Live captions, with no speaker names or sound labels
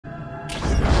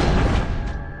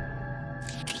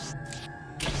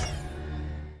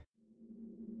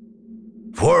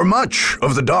For much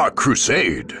of the Dark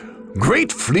Crusade,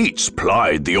 great fleets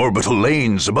plied the orbital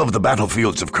lanes above the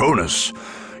battlefields of Cronus,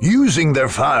 using their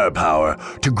firepower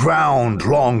to ground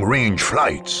long-range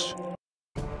flights.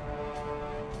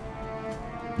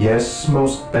 Yes,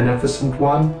 most beneficent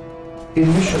one.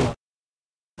 Initial.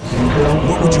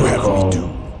 What would you have me do?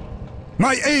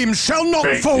 My aim shall not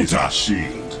Faith is falter! our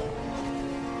shield.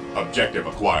 Objective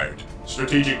acquired.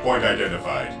 Strategic point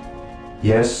identified.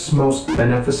 Yes, most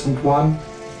beneficent one.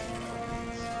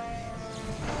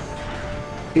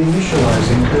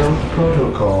 Initializing build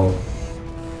protocol.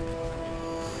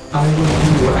 I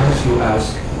will do as you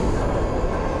ask.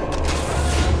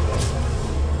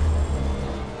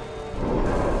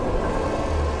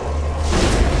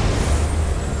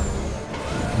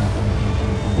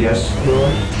 Yes,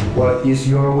 Lord. What is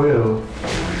your will?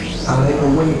 I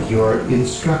await your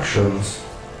instructions.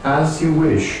 As you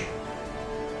wish.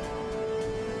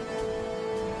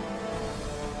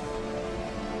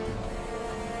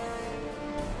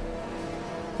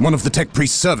 One of the tech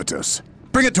priest's servitors.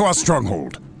 Bring it to our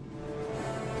stronghold.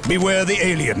 Beware the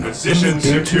alien. Position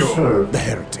Here to secure. serve. The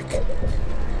heretic.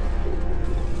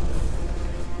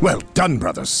 Well done,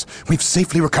 brothers. We've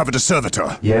safely recovered a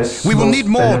servitor. Yes, We will most need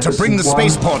more to bring the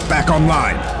beneficent one. spaceport back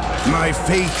online. My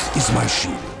faith is my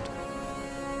shield.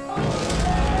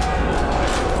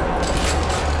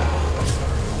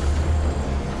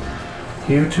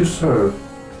 Here to serve.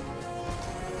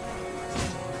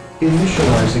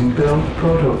 Initializing build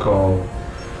protocol.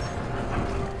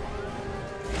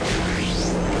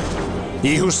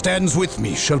 He who stands with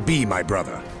me shall be my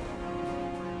brother.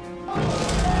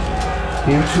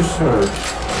 Here to serve.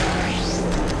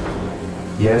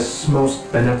 Yes,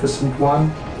 most beneficent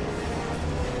one.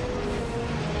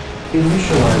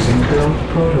 Initializing build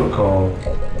protocol.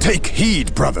 Take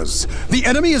heed, brothers. The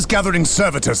enemy is gathering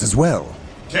servitors as well.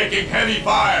 Taking heavy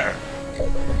fire.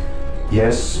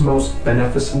 Yes, most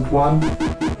beneficent one.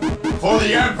 For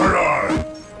the Emperor.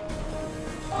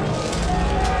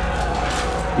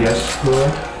 Yes,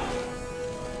 Lord.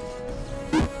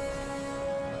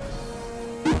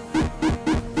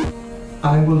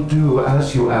 I will do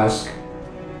as you ask.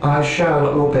 I shall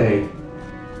obey.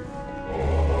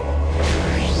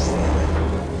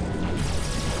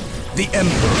 The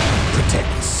Emperor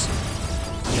protects.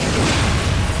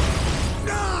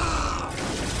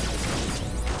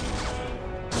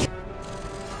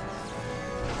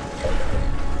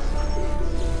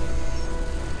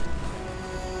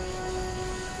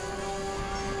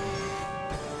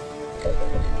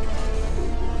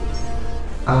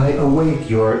 I await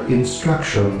your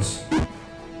instructions.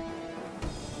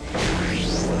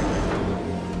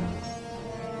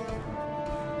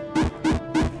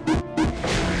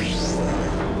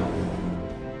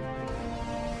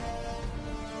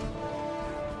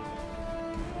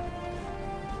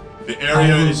 The I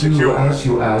area will is do secure. as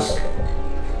you ask.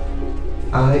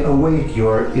 I await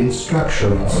your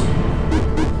instructions.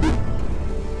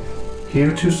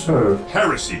 Here to serve.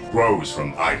 Heresy grows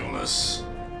from idleness.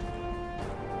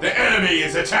 The enemy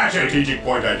is attacking. Strategic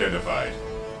point identified.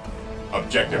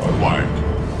 Objective acquired.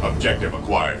 Objective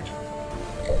acquired.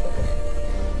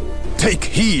 Take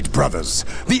heed, brothers.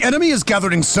 The enemy is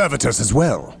gathering servitors as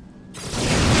well.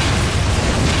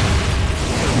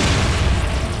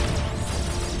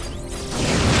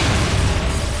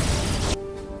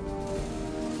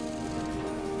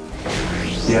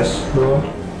 Yes, Lord.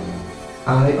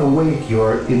 I await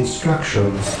your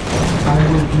instructions.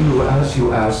 I will do as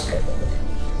you ask.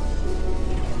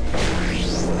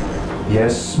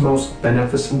 Yes, most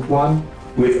beneficent one.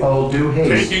 With all due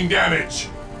haste. Taking damage.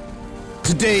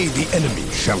 Today the enemy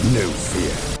shall know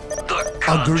fear. The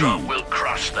Contra Agreed. will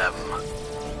crush them.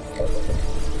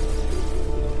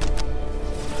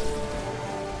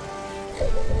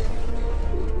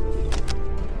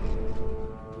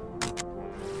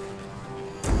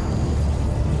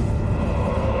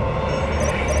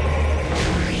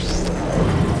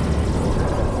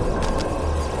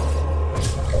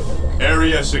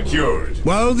 Area secured.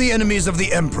 While the enemies of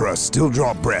the Emperor still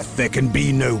draw breath, there can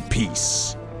be no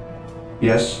peace.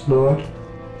 Yes, Lord.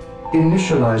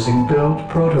 Initializing build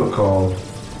protocol.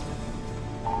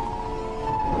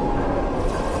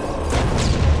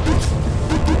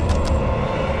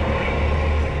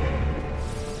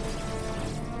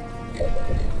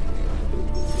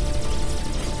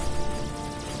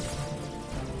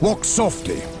 Walk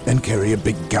softly and carry a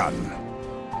big gun.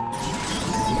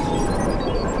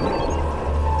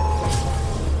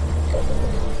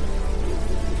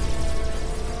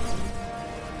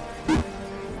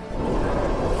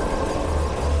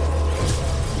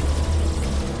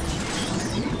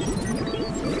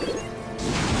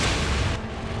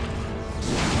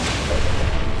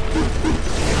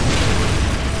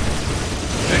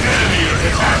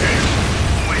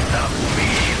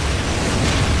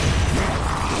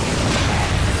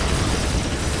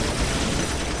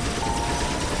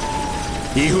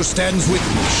 He who stands with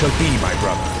me shall be my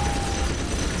brother.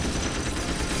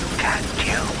 You can't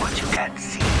kill what you can't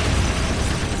see.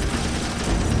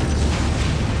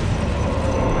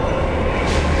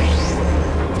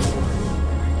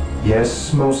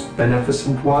 Yes, most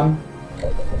beneficent one.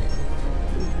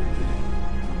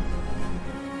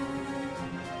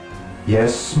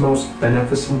 Yes, most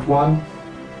beneficent one.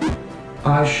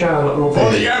 I shall obey.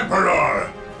 For the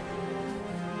Emperor!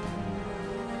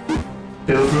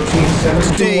 Build routine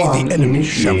 7 Today to 1 the enemy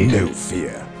shall know initiated.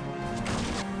 fear.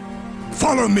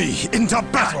 Follow me into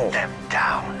battle! Cut them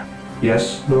down.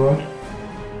 Yes, Lord.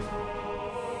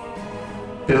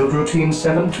 Build routine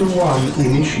 7 to 1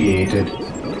 initiated.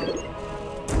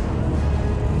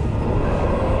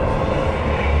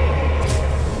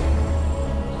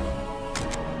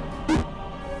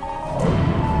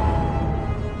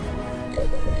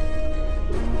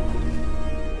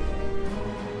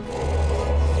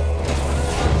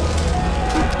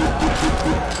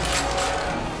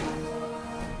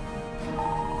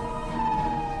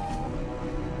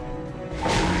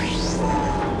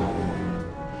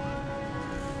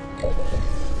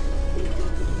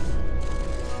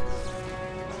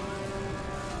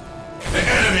 The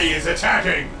enemy is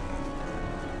attacking!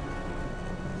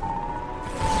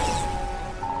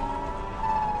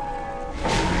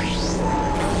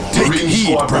 Take Marine heed,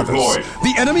 squad brothers. deployed.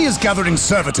 The enemy is gathering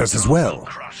servitors as well.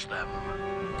 Crush them.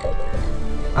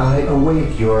 I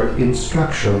await your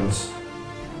instructions.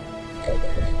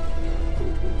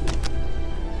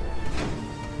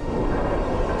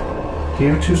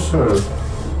 Here to serve.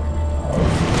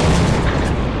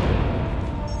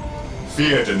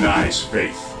 Fear denies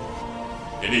faith.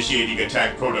 Initiating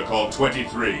attack protocol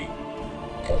 23.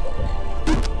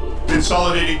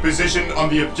 Consolidating position on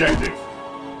the objective.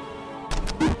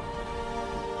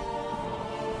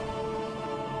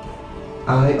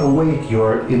 I await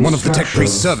your instructions. One of the tech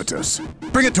priest servitors.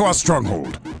 Bring it to our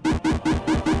stronghold.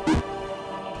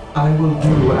 I will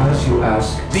do as you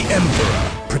ask. The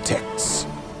Emperor protects.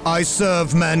 I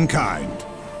serve mankind.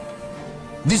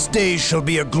 This day shall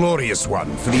be a glorious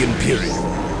one for the Imperium.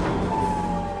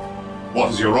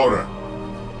 What is your order?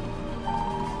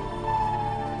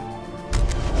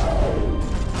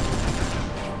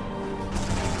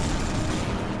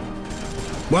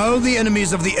 While the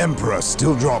enemies of the Emperor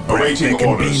still draw breath, Awaiting there can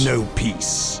orders. be no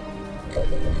peace.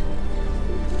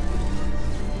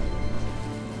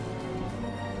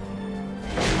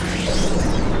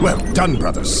 Well done,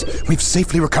 brothers. We've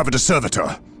safely recovered a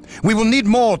servitor. We will need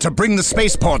more to bring the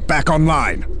spaceport back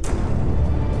online.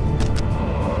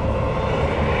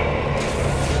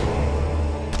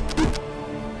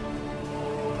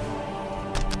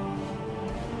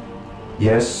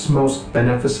 Yes, most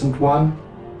beneficent one.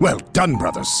 Well done,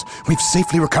 brothers. We've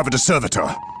safely recovered a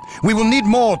servitor. We will need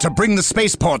more to bring the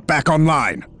spaceport back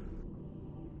online.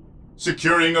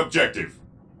 Securing objective.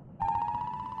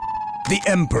 The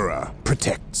Emperor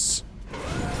protects.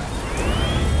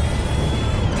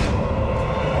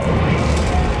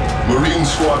 Marine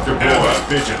squad deployed. Ever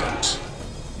vigilant.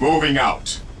 Moving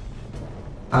out.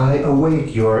 I await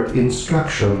your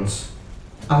instructions.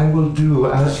 I will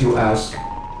do as you ask.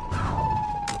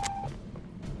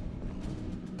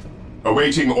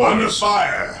 Awaiting orders. Under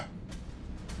fire.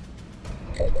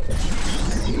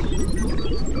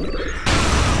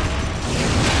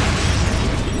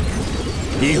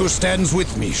 He who stands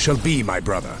with me shall be my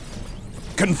brother.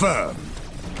 Confirmed.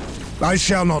 I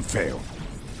shall not fail.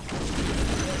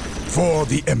 For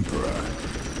the Emperor.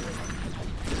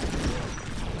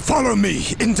 Follow me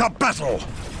into battle!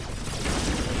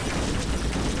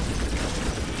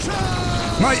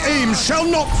 My aim shall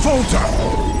not falter!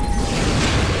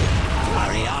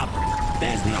 Hurry up.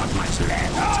 There's not much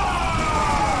left.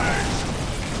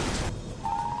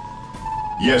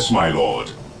 Yes, my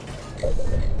lord.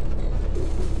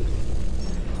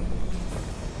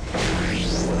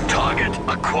 Target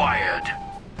acquired.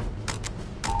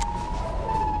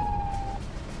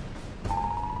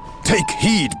 Take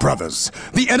heed, brothers.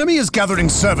 The enemy is gathering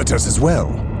servitors as well.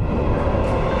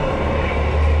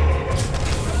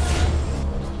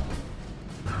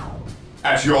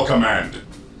 At your command.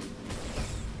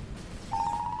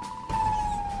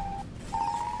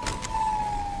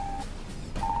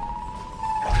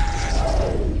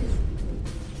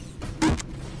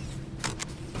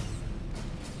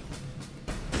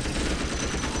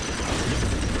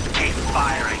 Keep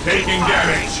firing. Taking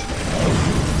damage.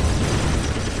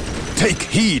 Take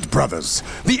heed, brothers.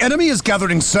 The enemy is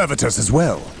gathering servitors as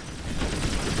well.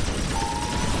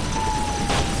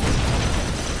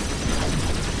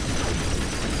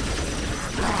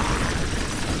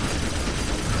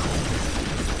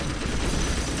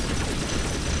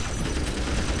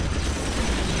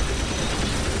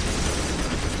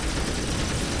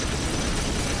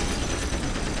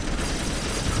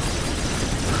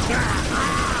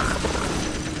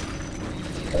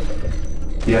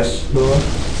 Yes, Lord?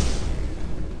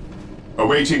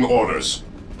 Awaiting orders.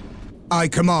 I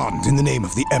command in the name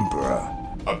of the Emperor.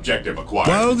 Objective acquired.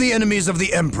 While the enemies of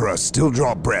the Emperor still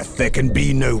draw breath, there can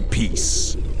be no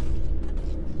peace.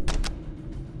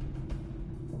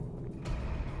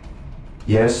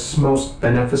 Yes, most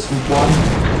beneficent one?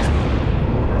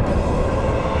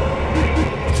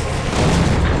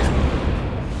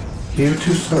 Here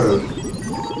to serve.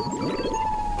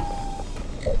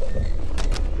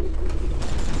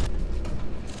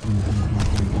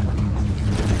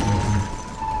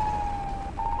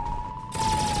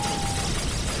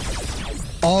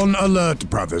 On alert,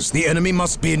 brothers. The enemy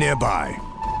must be nearby.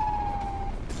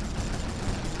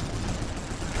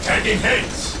 Taking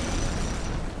hits.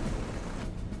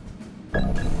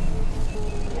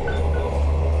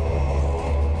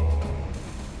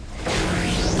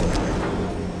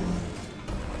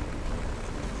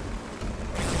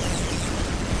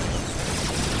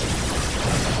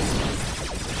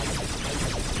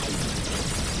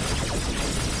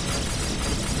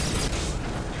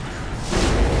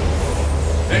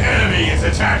 The enemy is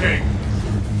attacking!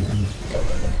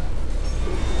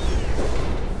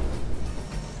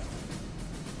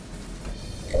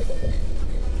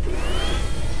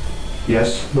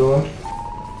 Yes, Lord?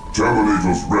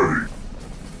 Terminators ready.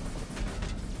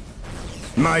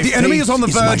 The enemy is on the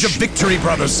verge of victory,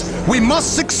 brothers. We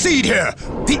must succeed here.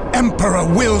 The Emperor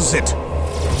wills it. He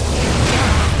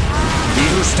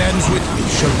who stands with me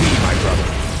shall be my brother.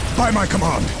 By my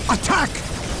command, attack!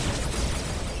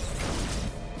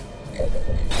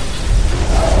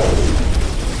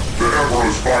 The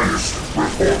Emperor's finest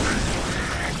reporting.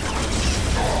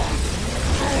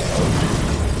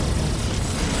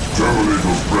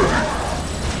 Terminators ready.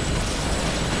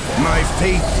 My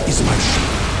faith is my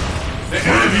shield. The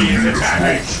enemy is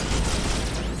attacking!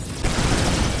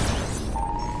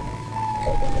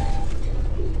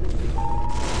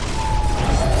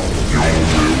 Your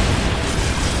will.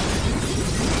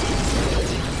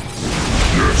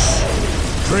 Yes.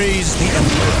 Praise the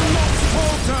Emperor.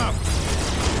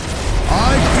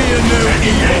 I fear no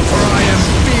evil, for I am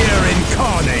fear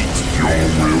incarnate. Your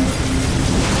will.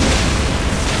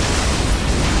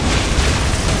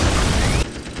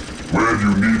 Where do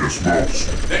you need us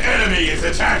most? The enemy is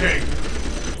attacking!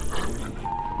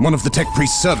 One of the tech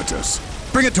priest's servitors.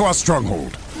 Bring it to our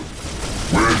stronghold.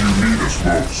 Where do you need us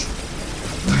most?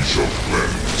 We shall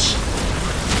cleanse.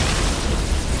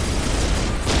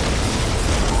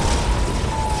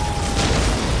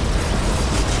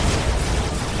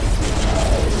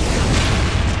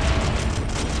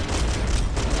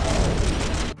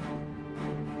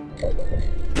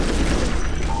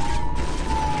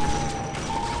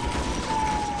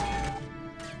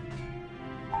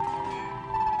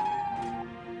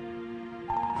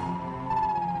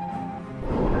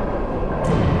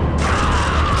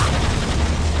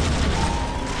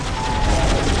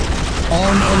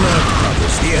 On alert,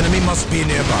 brothers. The enemy must be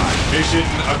nearby. Mission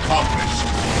accomplished.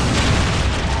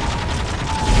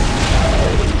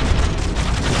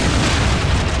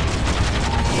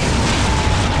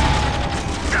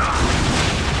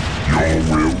 Your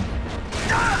will.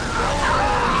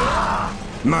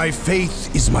 My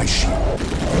faith is my shield.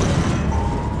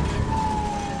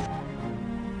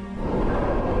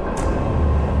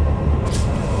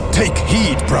 Take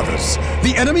heed, brothers.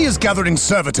 The enemy is gathering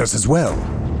servitors as well.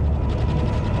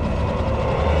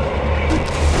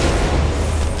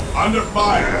 Under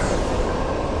fire!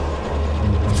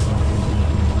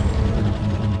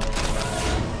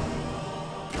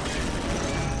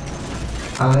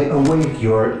 I await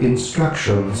your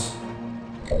instructions.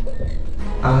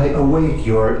 I await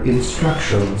your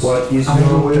instructions. What is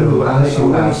your will? I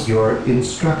await your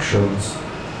instructions.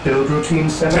 Build routine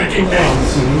 721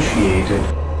 initiated.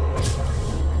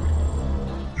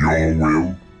 Your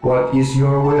will. What is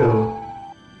your will?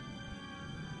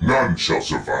 None shall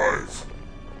survive.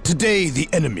 Today the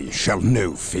enemy shall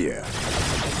know fear.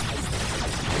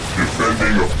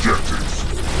 Defending objectives.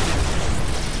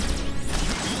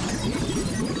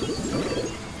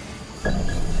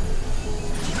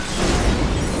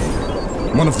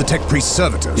 One of the tech priest's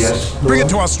servitors. Yes, Bring it Lord.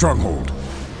 to our stronghold.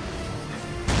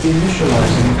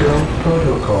 Initializing build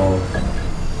protocol.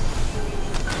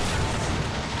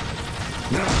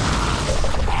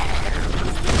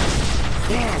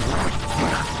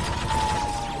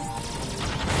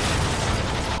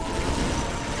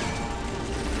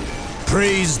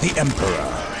 Praise the Emperor.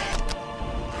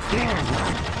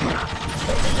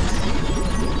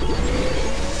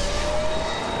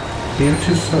 Here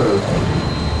to serve.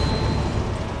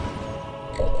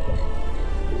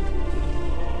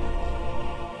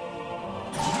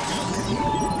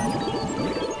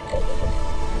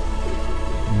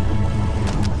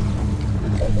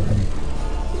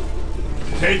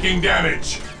 taking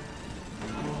damage.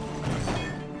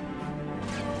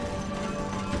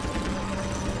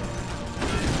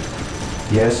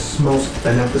 Yes, most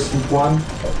beneficent one.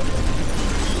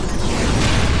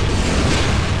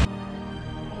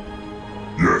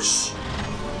 Yes.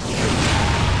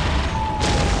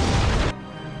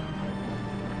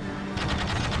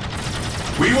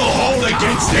 We will hold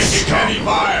against this heavy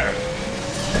fire.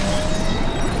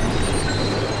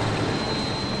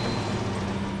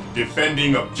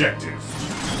 Defending objective.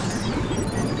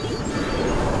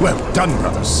 Well done,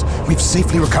 brothers. We've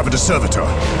safely recovered a servitor.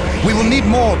 We will need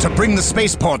more to bring the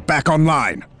spaceport back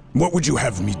online. What would you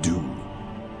have me do?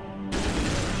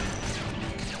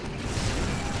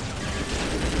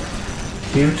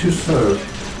 Here to serve.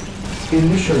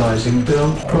 Initializing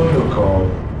build protocol.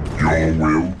 Your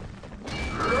will.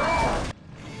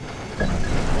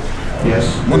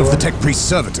 Yes, One of the Lord. tech priest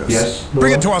servitors. Yes,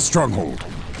 Bring it Lord. to our stronghold.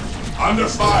 Under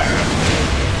fire.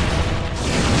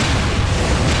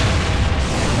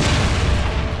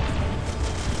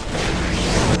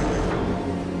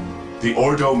 The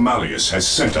Ordo Malleus has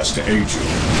sent us to aid you.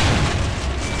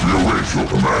 We await your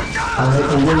command. I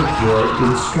await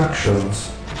your instructions.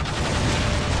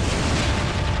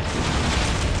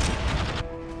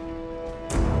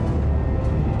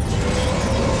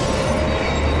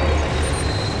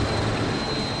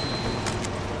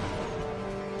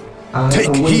 I Take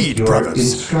await heed, your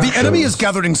brothers. The enemy is instructions.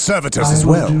 gathering servitors I as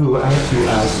will well. do as you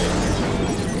ask.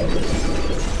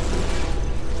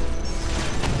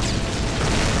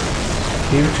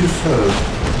 Here to serve.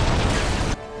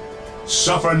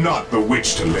 Suffer not the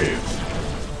witch to live.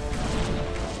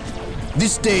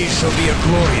 This day shall be a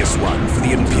glorious one for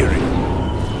the Imperium.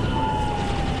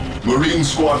 Marine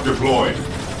squad deployed.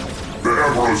 The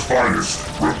Emperor's finest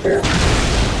reporting.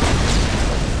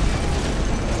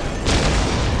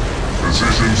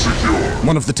 Position secure.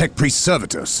 One of the tech priest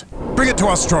servitors. Bring it to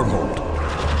our stronghold.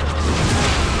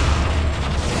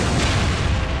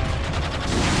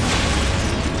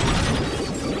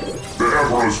 The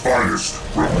Emperor's finest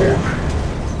reporting.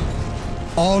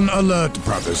 On alert,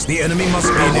 brothers. The enemy must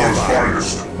The be Emperor's nearby.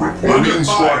 finest reporting. Marine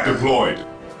squad deployed.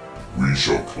 We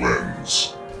shall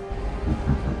cleanse.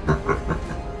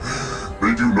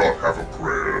 They do not have a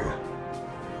prayer.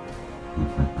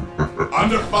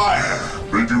 Under fire.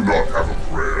 They do not have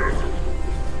a prayer.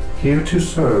 Here to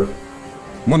serve.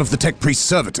 One of the tech priest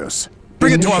servitors.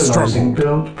 Bring it to our Initializing stronghold.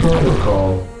 build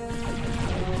protocol.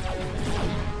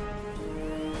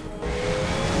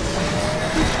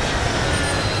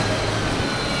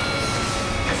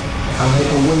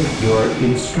 I await your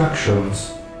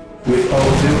instructions. With all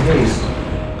due haste,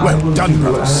 I Well will done, do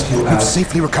brothers. as you We've ask.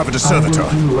 safely recovered a I will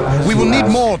servitor. do as We you will need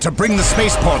ask. more to bring the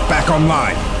spaceport back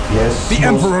online. Yes, The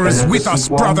most Emperor is with beneficent us,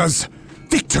 one. brothers.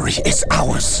 Victory is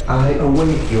ours. I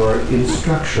await your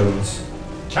instructions.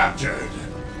 Captured.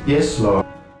 Yes, Lord.